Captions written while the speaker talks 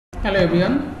Hello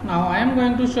everyone, now I am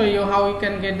going to show you how you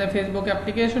can get the Facebook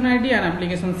application ID and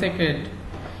application secret.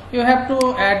 You have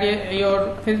to add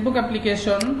your Facebook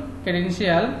application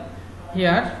credential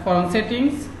here from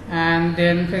settings and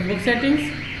then Facebook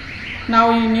settings. Now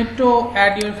you need to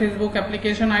add your Facebook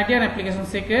application ID and application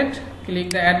secret. Click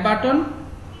the add button.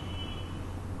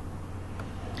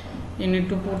 You need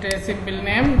to put a simple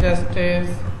name, just as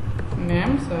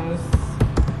name.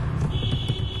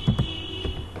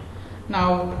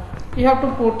 Now you have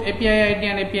to put API ID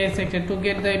and API secret. To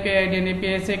get the API ID and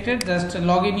API secret, just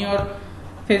log in your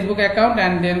Facebook account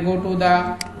and then go to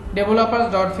the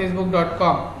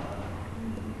developers.facebook.com.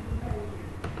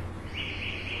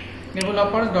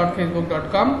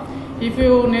 developers.facebook.com. If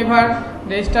you never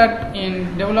registered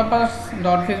in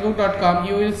developers.facebook.com,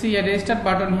 you will see a register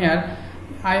button here.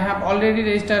 I have already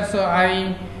registered, so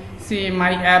I see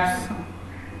my apps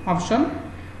option.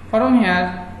 From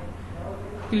here,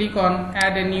 click on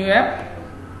add a new app.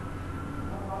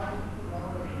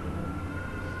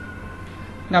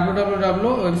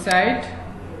 www website.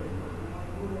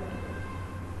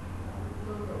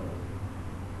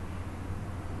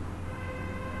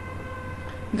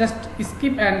 Just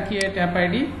skip and create app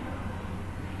ID.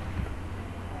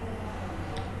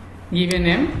 Give a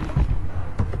name.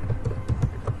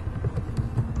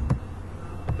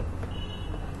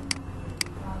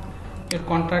 Your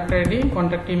contact ID,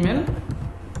 contact email.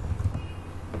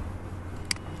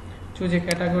 Choose a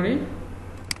category.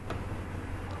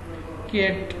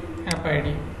 Create app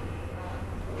ID.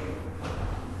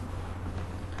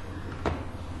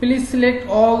 Please select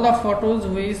all the photos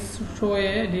which show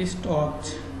a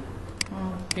wristwatch.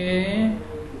 Okay.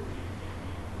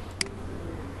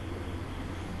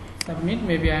 Submit.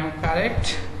 Maybe I am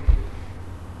correct.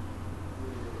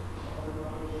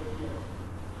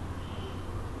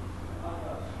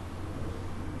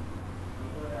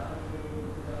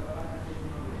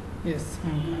 Yes, I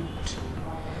am correct.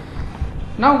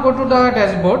 Now go to the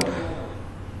dashboard.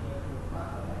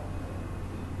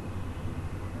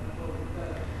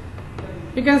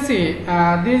 You can see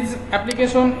this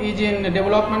application is in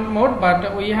development mode,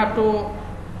 but we have to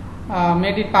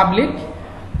make it public.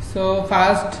 So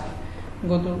first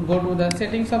go to the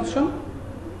settings option.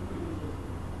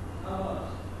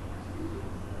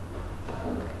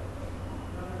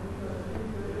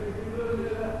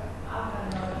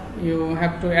 You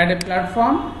have to add a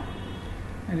platform.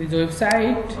 That is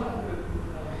website,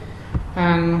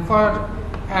 and for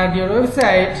add your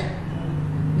website,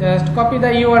 just copy the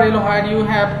URL where you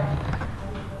have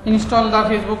installed the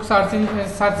Facebook search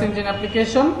engine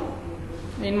application.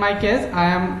 In my case, I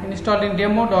am installed in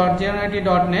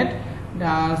demo.generative.net,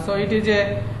 so it is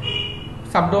a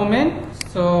subdomain,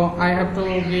 so I have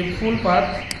to give full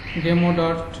path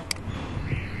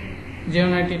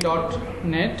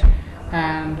demo.generative.net.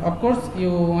 And of course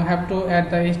you have to add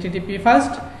the HTTP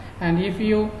first, and if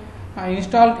you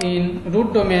installed in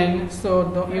root domain,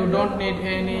 so you don't need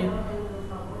any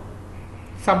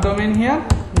subdomain here,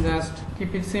 just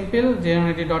keep it simple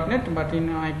generative.net, but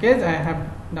in my case I have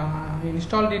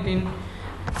installed it in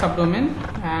subdomain.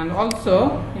 And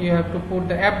also you have to put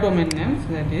the app domain names,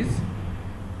 that is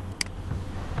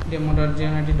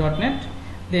demo.generative.net,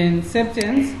 then save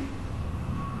change.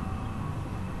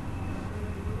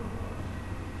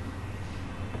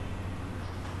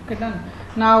 Okay, done.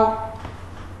 Now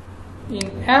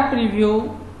in app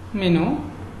review menu,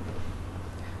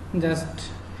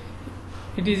 just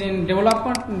it is in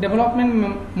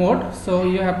development mode, so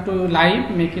you have to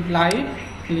make it live.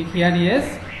 Click here,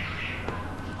 yes,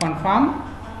 confirm.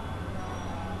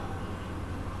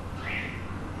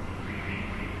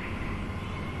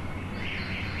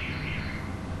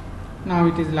 Now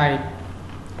it is live.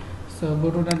 So go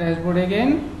to the dashboard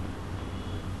again.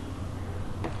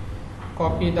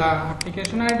 Copy the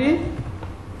application ID,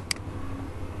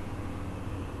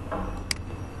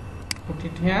 put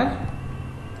it here,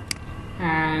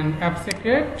 and app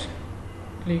secret,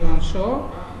 click on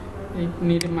show. I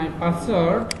need my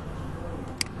password.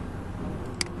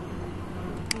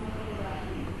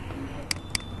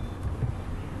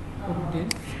 Put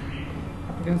this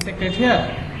application secret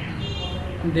here,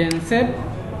 then save.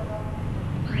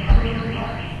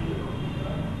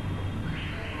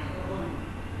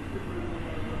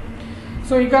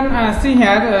 So you can see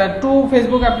here two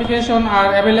Facebook applications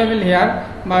are available here,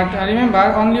 but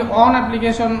remember only one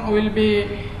application will be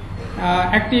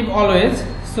active always.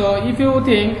 So if you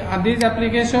think this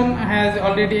application has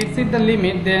already exceeded the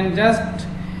limit, then just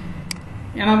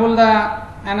enable the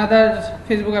another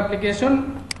Facebook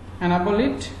application, enable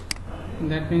it,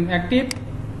 that means active,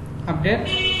 update,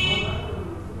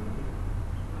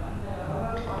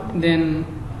 then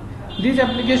this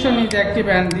application is active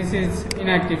and this is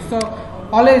inactive. So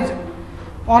always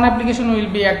on application will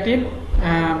be active,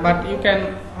 but you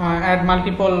can add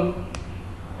multiple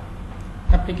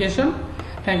application.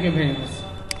 Thank you very much.